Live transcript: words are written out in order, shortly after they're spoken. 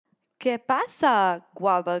¿Qué pasa,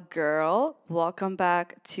 Guava Girl? Welcome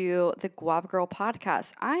back to the Guava Girl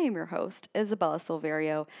podcast. I am your host, Isabella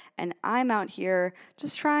Silverio, and I'm out here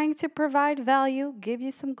just trying to provide value, give you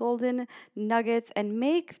some golden nuggets, and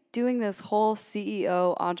make doing this whole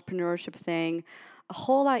CEO entrepreneurship thing a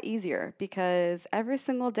whole lot easier because every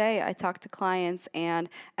single day I talk to clients and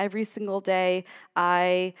every single day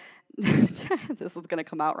I this is going to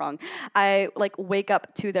come out wrong. I wake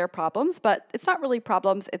up to their problems, but it's not really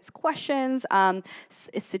problems. It's questions,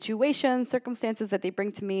 situations, circumstances that they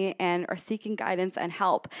bring to me and are seeking guidance and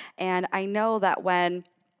help. And I know that when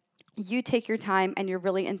you take your time and you're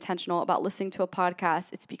really intentional about listening to a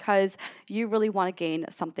podcast, it's because you really want to gain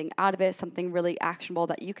something out of it, something really actionable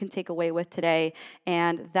that you can take away with today.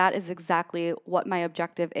 And that is exactly what my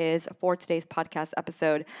objective is for today's podcast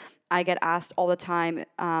episode. I get asked all the time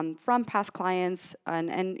from past clients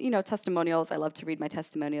and testimonials. I love to read my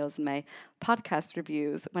testimonials and my podcast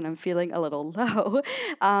reviews when I'm feeling a little low.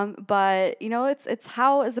 But it's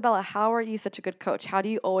how, Isabella, how are you such a good coach? How do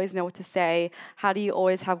you always know what to say? How do you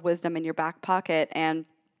always have wisdom in your back pocket? And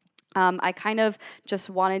I kind of just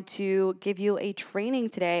wanted to give you a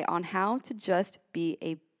training today on how to just be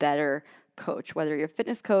a better coach, whether you're a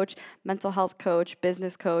fitness coach, mental health coach,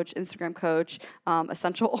 business coach, Instagram coach,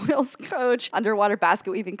 essential oils coach, underwater basket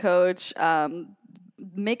weaving coach,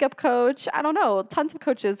 makeup coach. I don't know. Tons of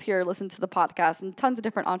coaches here listen to the podcast and tons of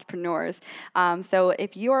different entrepreneurs. So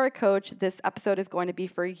if you are a coach, this episode is going to be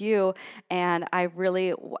for you. And I'm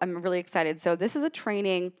really excited. So this is a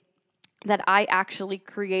training that I actually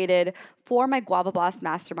created for my Guava Boss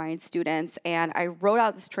Mastermind students. And I wrote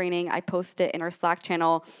out this training. I posted it in our Slack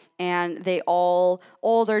channel and they all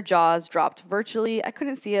their jaws dropped virtually. I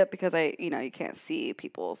couldn't see it because you can't see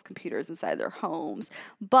people's computers inside their homes.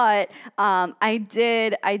 But I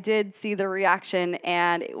did see the reaction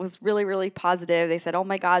and it was really, really positive. They said, oh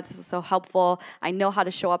my God, this is so helpful. I know how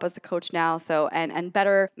to show up as a coach now. So, and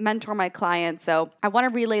better mentor my clients. So I want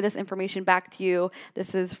to relay this information back to you.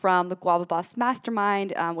 This is from the Guava Boss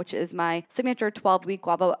Mastermind, which is my signature 12-week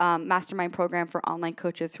Guava Mastermind program for online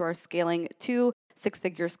coaches who are scaling to 6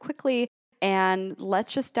 figures quickly. And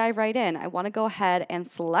let's just dive right in. I want to go ahead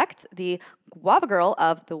and select the Guava Girl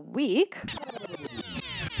of the week.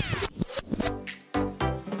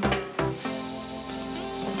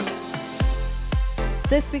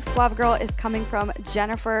 This week's Guava Girl is coming from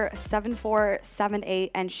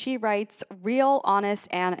Jennifer7478, and she writes, real, honest,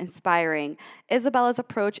 and inspiring. Isabella's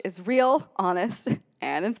approach is real, honest,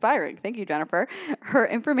 and inspiring. Thank you, Jennifer. Her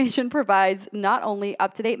information provides not only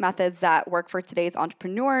up-to-date methods that work for today's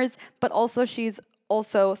entrepreneurs, but also she's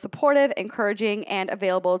also supportive, encouraging, and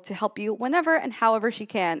available to help you whenever and however she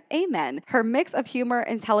can. Amen. Her mix of humor,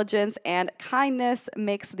 intelligence, and kindness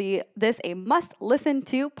makes this a must-listen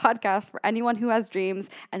to podcast for anyone who has dreams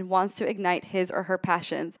and wants to ignite his or her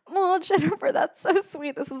passions. Oh, Jennifer, that's so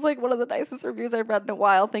sweet. This is like one of the nicest reviews I've read in a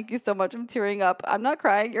while. Thank you so much. I'm tearing up. I'm not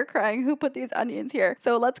crying. You're crying. Who put these onions here?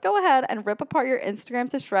 So let's go ahead and rip apart your Instagram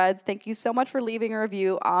to shreds. Thank you so much for leaving a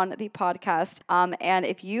review on the podcast. And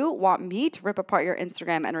if you want me to rip apart your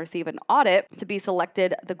Instagram and receive an audit to be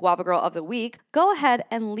selected the Guava Girl of the week, go ahead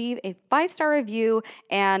and leave a 5-star review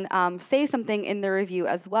and say something in the review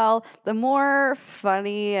as well. The more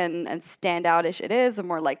funny and standout-ish it is, the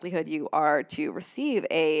more likelihood you are to receive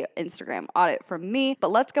a Instagram audit from me.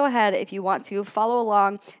 But let's go ahead. If you want to follow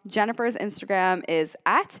along, Jennifer's Instagram is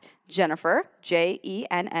at Jennifer,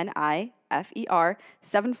 JENNIFER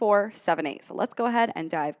 7478. So let's go ahead and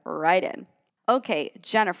dive right in. Okay,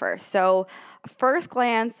 Jennifer. So first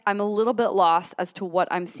glance, I'm a little bit lost as to what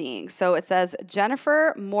I'm seeing. So it says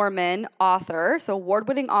Jennifer Mormon, author. So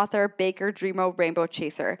award-winning author, baker, dreamer, rainbow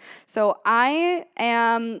chaser. So I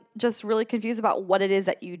am just really confused about what it is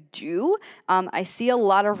that you do. I see a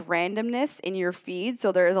lot of randomness in your feed.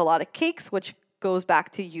 So there's a lot of cakes, which goes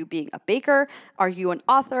back to you being a baker. Are you an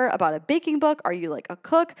author about a baking book? Are you like a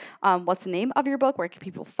cook? What's the name of your book? Where can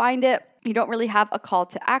people find it? You don't really have a call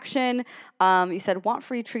to action. You said, want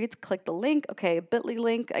free treats, click the link. Okay, bit.ly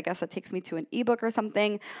link. I guess that takes me to an ebook or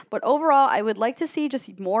something. But overall, I would like to see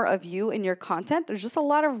just more of you in your content. There's just a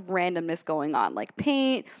lot of randomness going on, like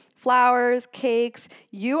paint, flowers, cakes.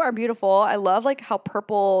 You are beautiful. I love like how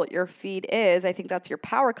purple your feed is. I think that's your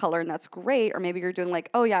power color and that's great. Or maybe you're doing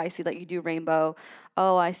like, oh yeah, I see that you do rainbow.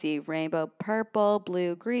 Oh, I see rainbow, purple,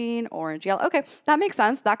 blue, green, orange, yellow. Okay, that makes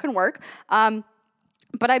sense. That can work.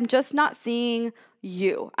 but I'm just not seeing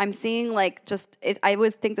you. I'm seeing I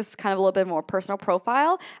would think this is kind of a little bit more personal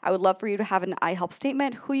profile. I would love for you to have an I help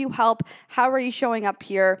statement, who you help, how are you showing up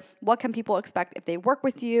here, what can people expect if they work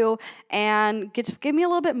with you, and just give me a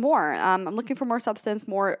little bit more. I'm looking for more substance,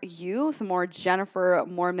 more you, some more Jennifer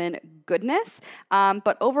Mormon goodness.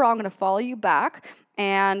 But overall, I'm going to follow you back,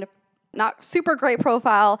 and not super great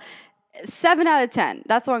profile. 7 out of 10.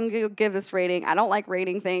 That's what I'm going to give this rating. I don't like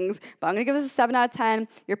rating things, but I'm going to give this a 7 out of 10.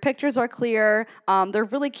 Your pictures are clear. They're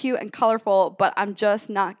really cute and colorful, but I'm just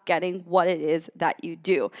not getting what it is that you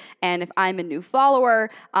do. And if I'm a new follower,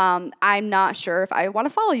 I'm not sure if I want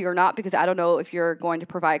to follow you or not, because I don't know if you're going to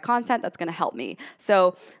provide content that's going to help me.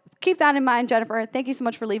 So keep that in mind, Jennifer. Thank you so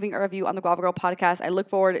much for leaving a review on the Guava Girl podcast. I look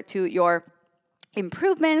forward to your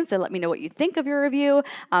improvements and let me know what you think of your review.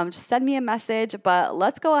 Just send me a message, but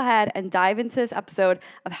let's go ahead and dive into this episode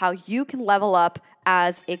of how you can level up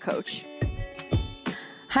as a coach.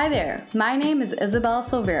 Hi there, my name is Isabella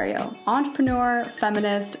Silverio, entrepreneur,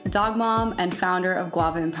 feminist, dog mom, and founder of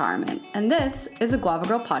Guava Empowerment. And this is a Guava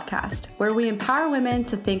Girl podcast, where we empower women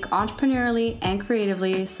to think entrepreneurially and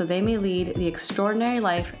creatively so they may lead the extraordinary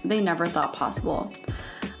life they never thought possible.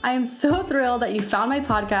 I am so thrilled that you found my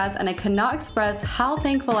podcast, and I cannot express how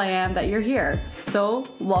thankful I am that you're here. So,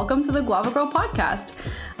 welcome to the Guava Girl podcast.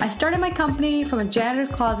 I started my company from a janitor's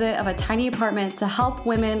closet of a tiny apartment to help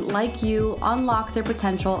women like you unlock their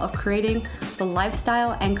potential of creating the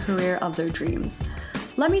lifestyle and career of their dreams.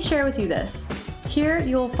 Let me share with you this. Here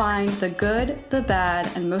you will find the good, the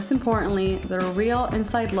bad, and most importantly, the real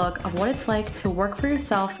inside look of what it's like to work for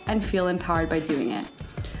yourself and feel empowered by doing it.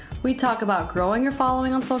 We talk about growing your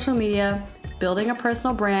following on social media, building a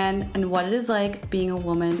personal brand, and what it is like being a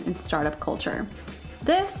woman in startup culture.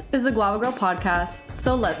 This is the Guava Girl podcast,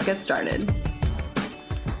 so let's get started.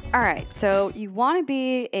 All right, so you want to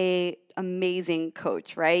be an amazing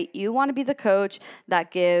coach, right? You want to be the coach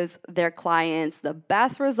that gives their clients the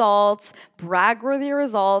best results, brag-worthy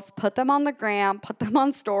results, put them on the gram, put them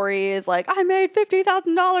on stories, like, I made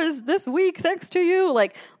 $50,000 this week thanks to you.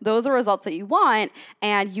 Like, those are results that you want,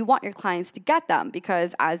 and you want your clients to get them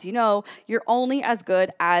because, as you know, you're only as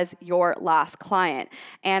good as your last client.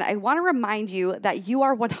 And I want to remind you that you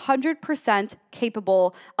are 100%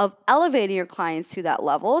 capable of elevating your clients to that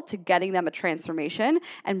level, to getting them a transformation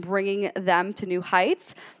and bringing them to new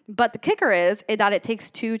heights. But the kicker is that it takes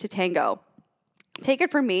two to tango. Take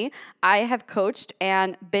it from me. I have coached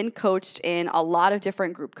and been coached in a lot of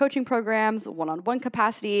different group coaching programs, one-on-one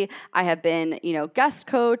capacity. I have been, guest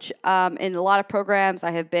coach in a lot of programs.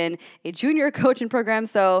 I have been a junior coach in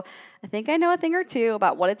programs. So I think I know a thing or two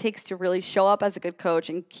about what it takes to really show up as a good coach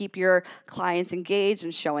and keep your clients engaged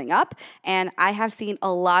and showing up. And I have seen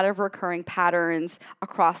a lot of recurring patterns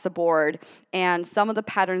across the board. And some of the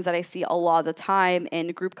patterns that I see a lot of the time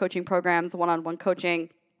in group coaching programs, one-on-one coaching,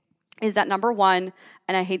 is that number one,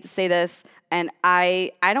 and I hate to say this, and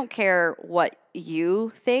I don't care what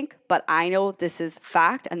you think, but I know this is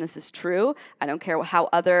fact and this is true. I don't care how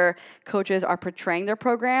other coaches are portraying their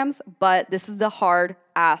programs, but this is the hard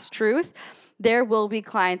ass truth. There will be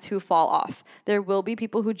clients who fall off. There will be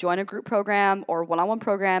people who join a group program or one-on-one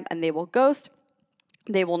program and they will ghost.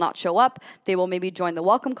 They will not show up. They will maybe join the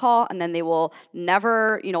welcome call, and then they will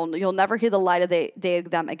never, you'll never hear the light of day of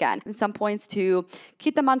them again. At some points to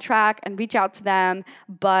keep them on track and reach out to them,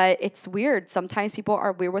 but it's weird. Sometimes people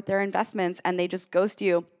are weird with their investments and they just ghost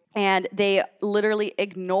you. And they literally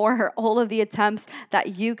ignore all of the attempts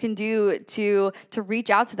that you can do to reach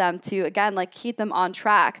out to them, to, again, keep them on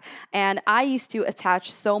track. And I used to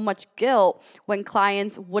attach so much guilt when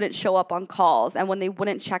clients wouldn't show up on calls and when they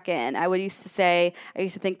wouldn't check in. I used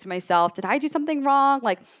to think to myself, did I do something wrong?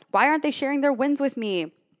 Why aren't they sharing their wins with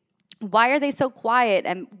me? Why are they so quiet,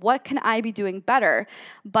 and what can I be doing better?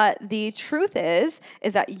 But the truth is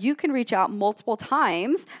that you can reach out multiple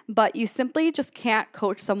times, but you simply just can't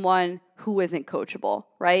coach someone who isn't coachable,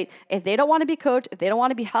 right? If they don't want to be coached, if they don't want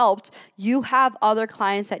to be helped, you have other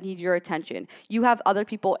clients that need your attention. You have other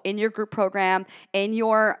people in your group program, in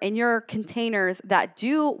your containers that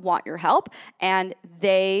do want your help, and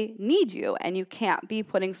they need you, and you can't be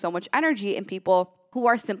putting so much energy in people who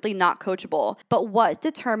are simply not coachable. But what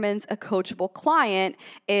determines a coachable client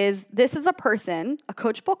is this is a person. A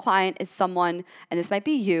coachable client is someone, and this might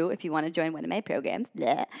be you if you want to join one of my programs.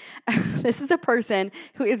 This is a person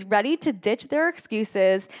who is ready to ditch their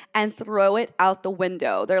excuses and throw it out the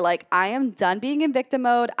window. They're like, I am done being in victim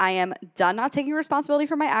mode. I am done not taking responsibility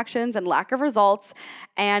for my actions and lack of results.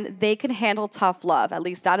 And they can handle tough love. At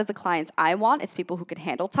least that is the clients I want. It's people who can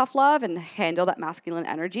handle tough love and handle that masculine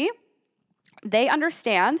energy. They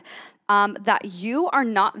understand that you are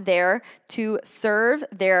not there to serve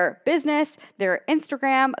their business, their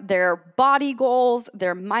Instagram, their body goals,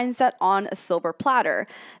 their mindset on a silver platter.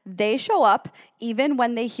 They show up even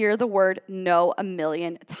when they hear the word no a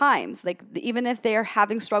million times. Like even if they are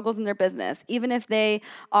having struggles in their business, even if they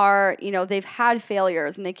are, they've had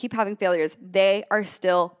failures and they keep having failures, they are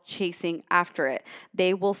still chasing after it.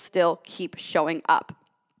 They will still keep showing up.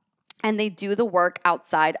 And they do the work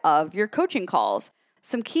outside of your coaching calls.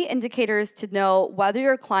 Some key indicators to know whether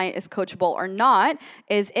your client is coachable or not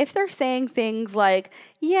is if they're saying things like,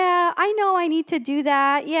 yeah, I know I need to do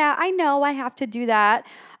that. Yeah, I know I have to do that.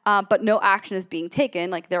 But no action is being taken.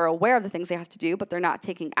 Like they're aware of the things they have to do, but they're not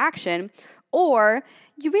taking action. Or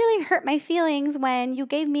you really hurt my feelings when you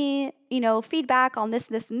gave me, feedback on this,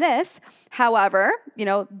 this, and this. However,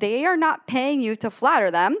 they are not paying you to flatter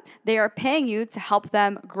them. They are paying you to help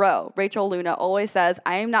them grow. Rachel Luna always says,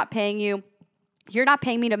 I am not paying you. You're not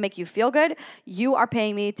paying me to make you feel good. You are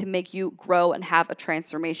paying me to make you grow and have a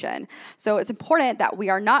transformation. So it's important that we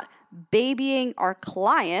are not babying our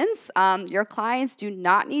clients. Your clients do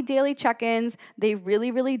not need daily check-ins. They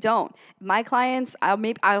really, really don't. My clients, I'll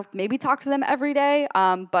maybe talk to them every day,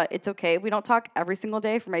 but it's okay. We don't talk every single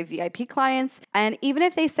day for my VIP clients. And even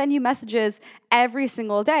if they send you messages every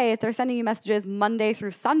single day, if they're sending you messages Monday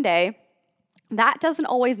through Sunday, that doesn't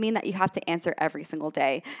always mean that you have to answer every single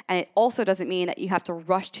day. And it also doesn't mean that you have to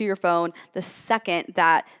rush to your phone the second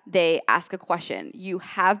that they ask a question. You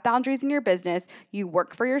have boundaries in your business. You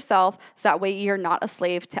work for yourself, so that way you're not a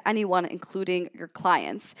slave to anyone, including your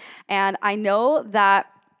clients. And I know that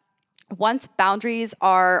once boundaries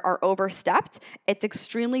are overstepped, it's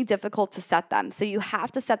extremely difficult to set them. So you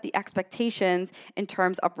have to set the expectations in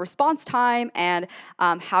terms of response time and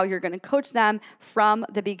how you're going to coach them from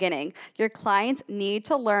the beginning. Your clients need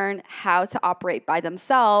to learn how to operate by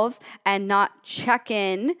themselves and not check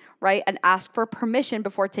in, right, and ask for permission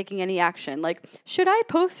before taking any action. Like, should I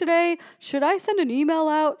post today? Should I send an email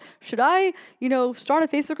out? Should I, start a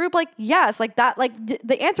Facebook group? Like, yes, like that. Like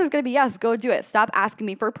the answer is going to be yes. Go do it. Stop asking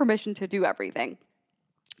me for permission to do everything.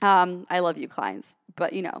 I love you, clients,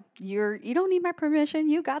 but you don't need my permission.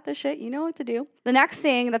 You got the shit. You know what to do. The next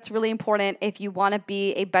thing that's really important if you want to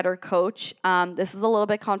be a better coach, this is a little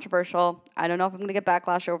bit controversial. I don't know if I'm going to get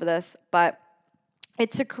backlash over this, but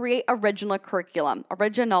it's to create original curriculum.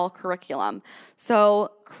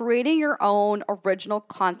 So creating your own original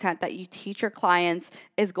content that you teach your clients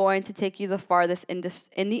is going to take you the farthest in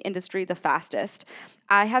the industry the fastest.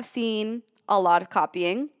 I have seen a lot of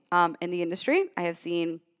copying in the industry. I have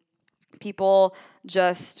seen people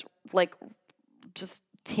just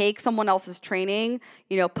take someone else's training,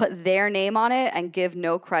 put their name on it and give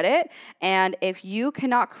no credit. And if you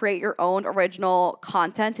cannot create your own original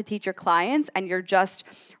content to teach your clients and you're just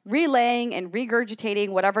relaying and regurgitating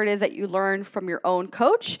whatever it is that you learned from your own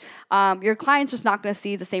coach, your client's just not going to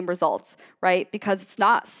see the same results, right? Because it's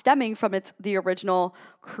not stemming from the original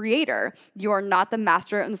creator. You are not the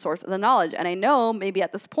master and the source of the knowledge. And I know maybe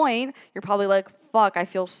at this point, you're probably like, fuck, I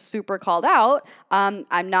feel super called out.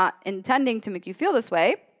 I'm not intending to make you feel this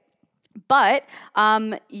way. But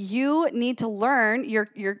you need to learn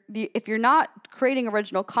if you're not creating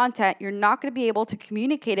original content, you're not going to be able to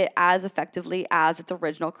communicate it as effectively as its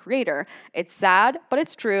original creator. It's sad, but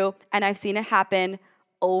it's true. And I've seen it happen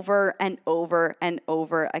over and over and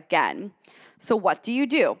over again. So what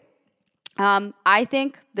do? I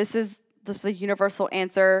think this is just a universal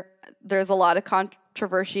answer. There's a lot of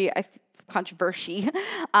controversy.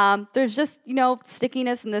 There's just,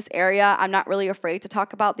 stickiness in this area. I'm not really afraid to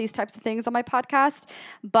talk about these types of things on my podcast,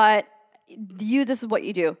 but this is what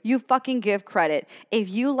you do. You fucking give credit. If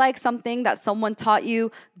you like something that someone taught you,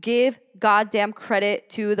 give goddamn credit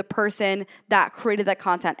to the person that created that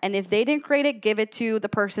content. And if they didn't create it, give it to the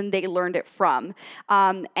person they learned it from.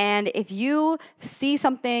 And if you see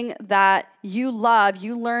something that you love,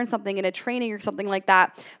 you learn something in a training or something like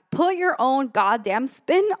that, put your own goddamn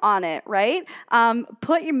spin on it, right?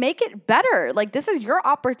 Make it better. Like, this is your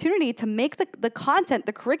opportunity to make the content,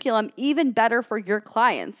 the curriculum even better for your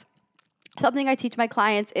clients. Something I teach my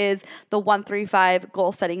clients is the 1-3-5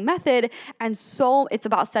 goal setting method. And so it's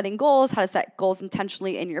about setting goals, how to set goals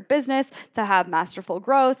intentionally in your business to have masterful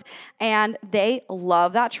growth. And they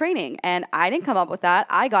love that training. And I didn't come up with that.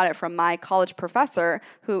 I got it from my college professor,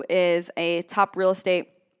 who is a top real estate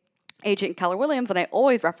agent Keller Williams, and I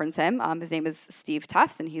always reference him. His name is Steve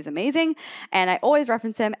Tufts, and he's amazing. And I always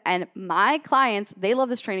reference him. And my clients, they love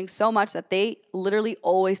this training so much that they literally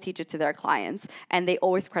always teach it to their clients. And they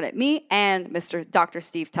always credit me and Dr.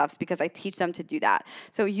 Steve Tufts because I teach them to do that.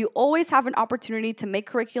 So you always have an opportunity to make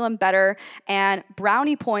curriculum better. And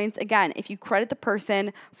brownie points, again, if you credit the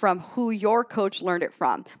person from who your coach learned it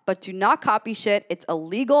from. But do not copy shit. It's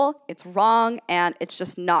illegal, it's wrong, and it's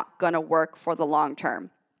just not going to work for the long term.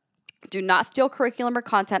 Do not steal curriculum or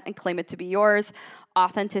content and claim it to be yours.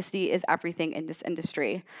 Authenticity is everything in this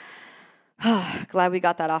industry. Glad we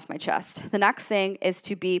got that off my chest. The next thing is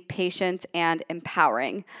to be patient and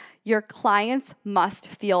empowering. Your clients must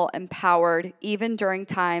feel empowered even during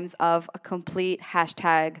times of a complete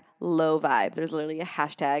 #low vibe. There's literally a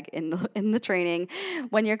hashtag in the training.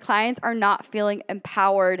 When your clients are not feeling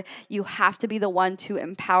empowered, you have to be the one to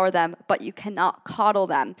empower them, but you cannot coddle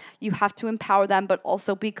them. You have to empower them, but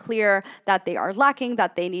also be clear that they are lacking,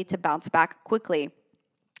 that they need to bounce back quickly.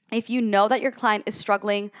 If you know that your client is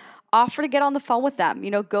struggling, offer to get on the phone with them,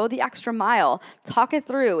 go the extra mile, talk it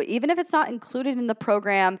through. Even if it's not included in the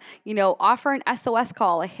program, offer an SOS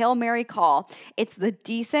call, a Hail Mary call. It's the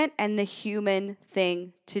decent and the human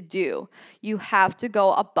thing to do. You have to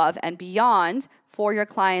go above and beyond for your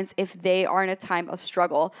clients if they are in a time of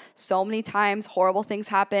struggle. So many times horrible things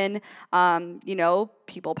happen.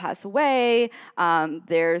 People pass away.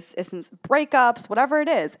 There's breakups, whatever it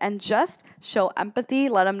is. And just show empathy.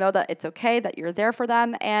 Let them know that it's okay, that you're there for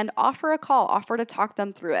them, and offer a call. Offer to talk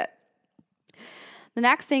them through it. The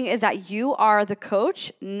next thing is that you are the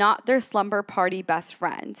coach, not their slumber party best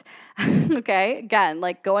friend. Okay, again,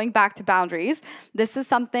 going back to boundaries, this is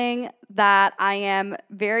something that I am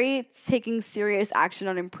very taking serious action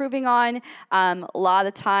on improving on. A lot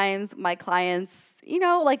of the times my clients,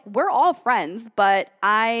 we're all friends, but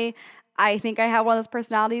I think I have one of those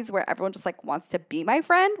personalities where everyone just wants to be my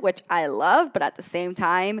friend, which I love, but at the same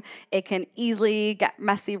time, it can easily get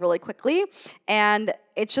messy really quickly, and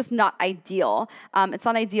it's just not ideal. It's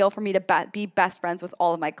not ideal for me to be best friends with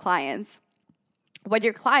all of my clients. When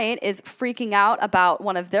your client is freaking out about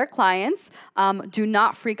one of their clients, do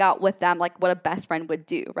not freak out with them like what a best friend would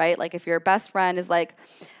do, right? If your best friend is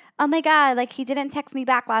oh my God, he didn't text me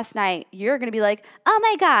back last night, you're going to be oh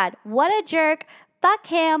my God, what a jerk. Fuck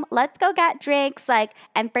him, let's go get drinks,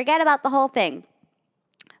 and forget about the whole thing.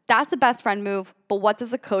 That's a best friend move, but what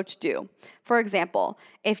does a coach do? For example,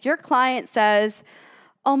 if your client says,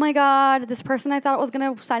 oh my God, this person I thought was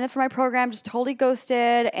going to sign up for my program just totally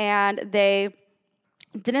ghosted, and they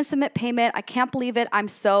didn't submit payment, I can't believe it, I'm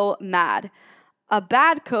so mad. A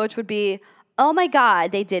bad coach would be, oh my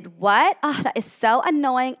God, they did what? Oh, that is so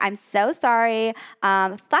annoying, I'm so sorry,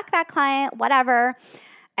 fuck that client, whatever.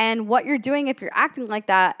 And what you're doing if you're acting like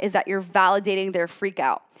that is that you're validating their freak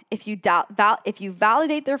out. If you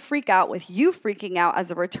validate their freak out with you freaking out as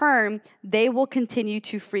a return, they will continue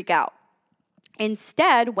to freak out.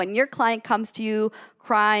 Instead, when your client comes to you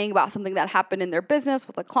crying about something that happened in their business,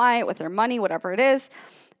 with a client, with their money, whatever it is,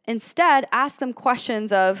 instead ask them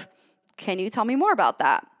questions of, can you tell me more about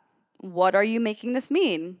that? What are you making this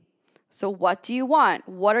mean? So what do you want?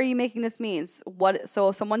 What are you making this mean? So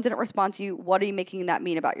if someone didn't respond to you, what are you making that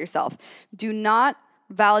mean about yourself? Do not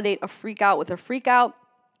validate a freak out with a freak out.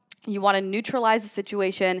 You want to neutralize the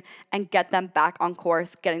situation and get them back on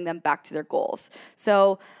course, getting them back to their goals.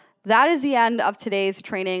 So that is the end of today's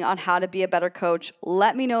training on how to be a better coach.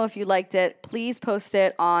 Let me know if you liked it. Please post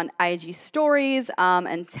it on IG stories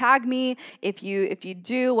and tag me if you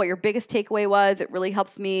do, what your biggest takeaway was. It really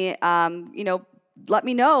helps me, let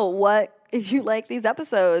me know if you like these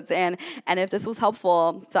episodes and if this was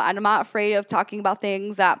helpful. So I'm not afraid of talking about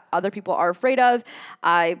things that other people are afraid of.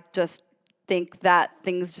 I just think that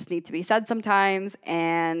things just need to be said sometimes,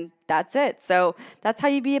 and that's it. So that's how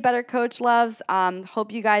you be a better coach, loves.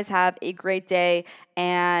 Hope you guys have a great day,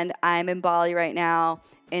 and I'm in Bali right now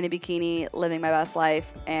in a bikini living my best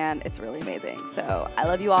life, and it's really amazing. So I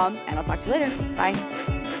love you all, and I'll talk to you later.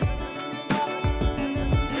 Bye.